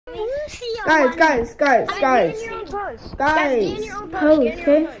Guys. Pose,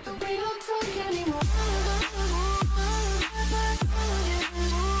 okay?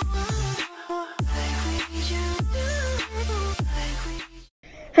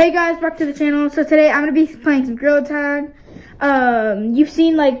 Hey guys, back to the channel. So today I'm gonna be playing some Gorilla Tag. You've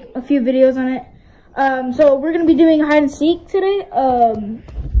seen like a few videos on it. So we're gonna be doing hide and seek today.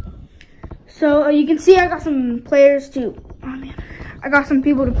 So you can see I got some players to. Oh man, I got some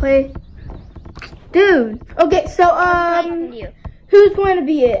people to play. Dude. Okay, so who's going to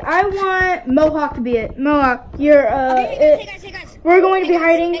be it? I want Mohawk to be it. Mohawk, you're Hey guys. We're going to be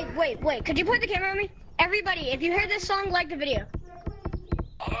hiding. Hey, wait. Could you point the camera on me? Everybody, if you hear this song, like the video.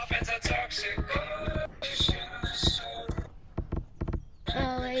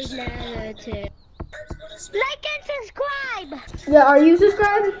 Always negative. Like and subscribe. Yeah, are you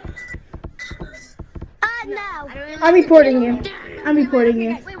subscribed? No. I'm reporting you.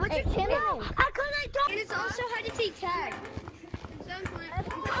 Wait, what's your channel? And it's also hide and seek tag.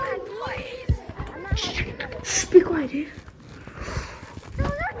 Shh, be quiet, dude. No.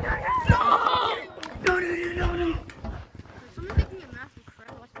 Someone's making a massive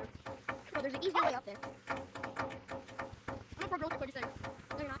crowd. Oh, there's an easy way up there. I'm a pro girl, what do you say?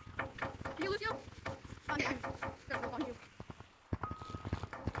 No, you're not. Can you, Lucio? On you. On you.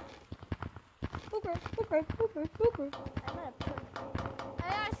 Booker.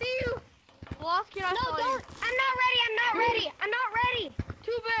 Hey, I see you. Lost, can I follow you? I'm not ready.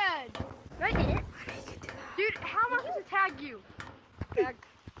 Too bad. I did it. Dude, how am I supposed to tag you? Tag.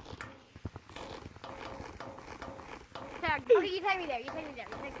 Okay, you tag me there.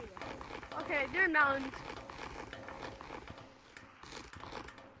 Okay, they're in mountains.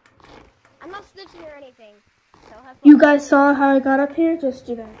 I'm not snitching or anything. So have fun. You guys saw how I got up here? Just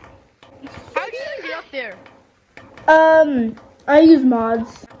do that. How did you get up there? I use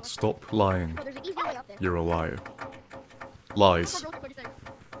mods. Stop lying. Oh, there's an easy way up there. You're a liar. Lies. What do you say?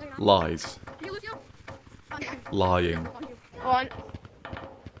 No, you're not. Lies. Can you, Lucio? On you. Lying. On.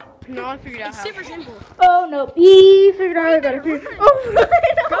 No, I figured out how. It's super simple. Oh no, he figured out how I got up here. Oh no.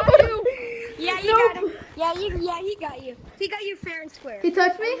 Got you. Yeah, you got him. Yeah, he got you. He got you fair and square. He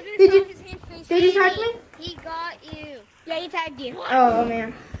touched me? Did you touch me? He got you. Yeah, he tagged you. Oh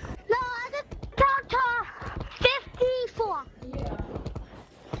man. No, I just talked to 54.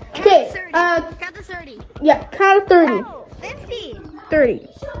 Okay, Count to 30. yeah, count of 30. Oh, 50. 30.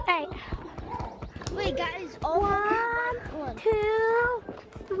 Hey. Wait, guys. 1, 2,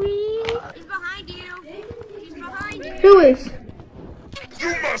 3. He's behind you. Who is?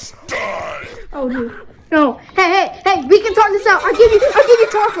 You must die! Oh dude. No. Hey, we can talk this out. I'll give you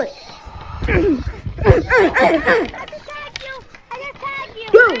chocolate. I just tagged you.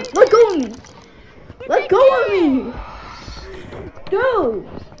 Dude, let go of me. Let go of me. Dude.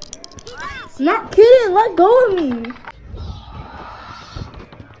 Not kidding, let go of me.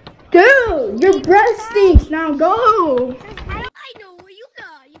 Dude, your breath stinks. Now go. I know what you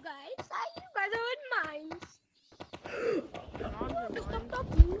got, you guys. You guys are in mines.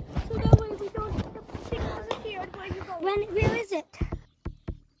 So that way we don't get the signals appeared where you go. Where is it?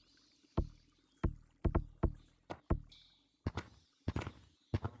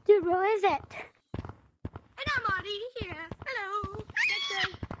 Dude, where is it? And I'm already here. Hello.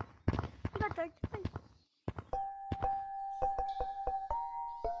 Got tagged.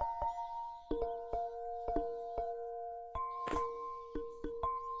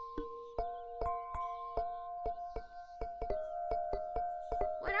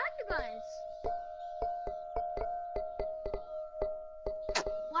 What are you guys?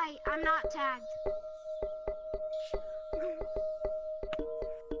 Wait, I'm not tagged.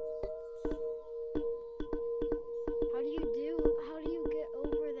 How do you get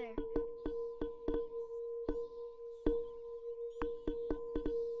over there?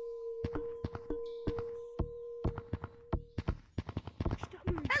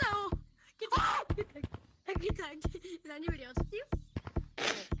 Hello! Get tagged. Is anybody else with you?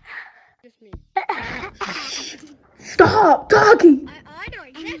 Just me. Stop talking. I know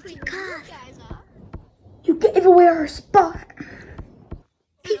exactly who you guys are. You gave away our spot.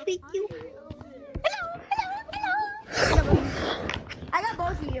 Hello. I got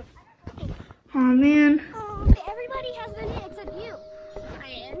both of you. Oh man. Oh, everybody has been hit except you.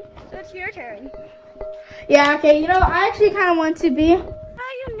 Ryan, so it's your turn. Yeah, okay, you know, I actually kind of want to be.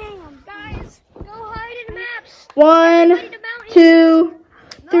 How you name? Guys, go hide in maps. 1, 2,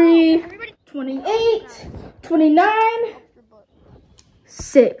 3, No, everybody. 28, 29,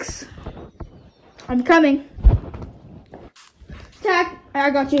 6. I'm coming. Tag, I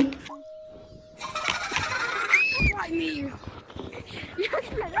got you. Why me?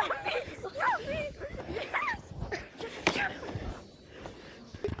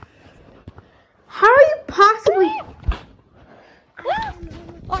 How are you possibly?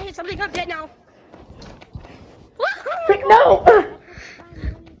 Oh, hey, something I'm dead now. No.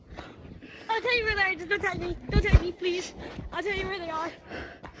 I'll tell you where they are. Just don't tell me. Don't tell me, please. I'll tell you where they are.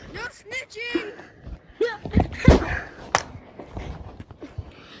 No snitching.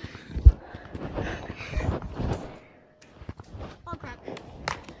 Oh crap.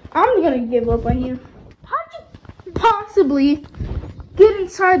 I'm gonna give up on you. How'd you possibly get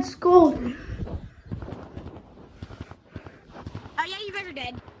inside school? Oh yeah, you guys are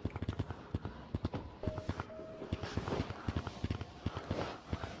dead.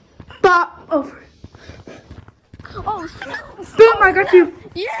 Bop over. Oh, Boom! I got you.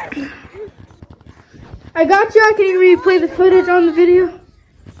 yes. I got you. I can even replay the footage on the video.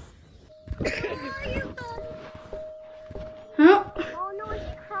 Huh? Oh no, is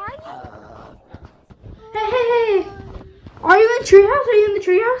he crying? Hey. Are you in treehouse? Are you in the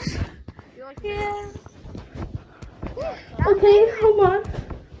treehouse? Yeah. Okay, hold on.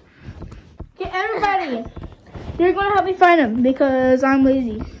 Get everybody in. You're gonna help me find him because I'm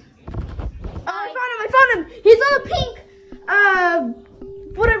lazy. Oh, I found him. He's on the pink,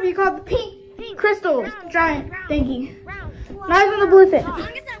 whatever you call it, the pink crystal giant thingy. Now he's on the blue thing. As long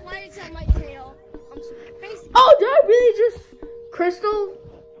as that white is on my tail, I'm basically. Oh, did I really just crystal?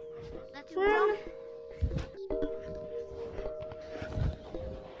 That's Swim?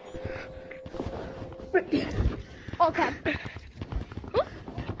 Okay.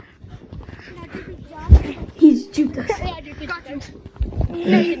 He's juked us. Yeah, dude, got you.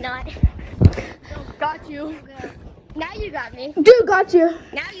 No, you did not. Got you. Now you got me. Dude, got you.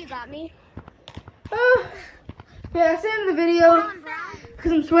 Now you got me. Yeah, that's the end of the video.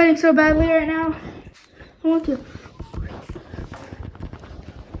 Because I'm sweating so badly right now. I want to.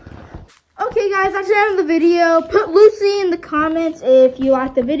 Okay, guys, that's the end of the video. Put Lucy in the comments if you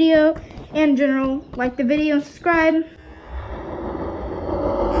like the video. And in general, like the video and subscribe.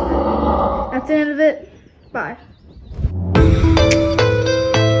 That's the end of it. Bye.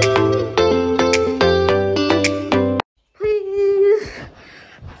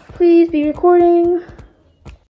 Please be recording.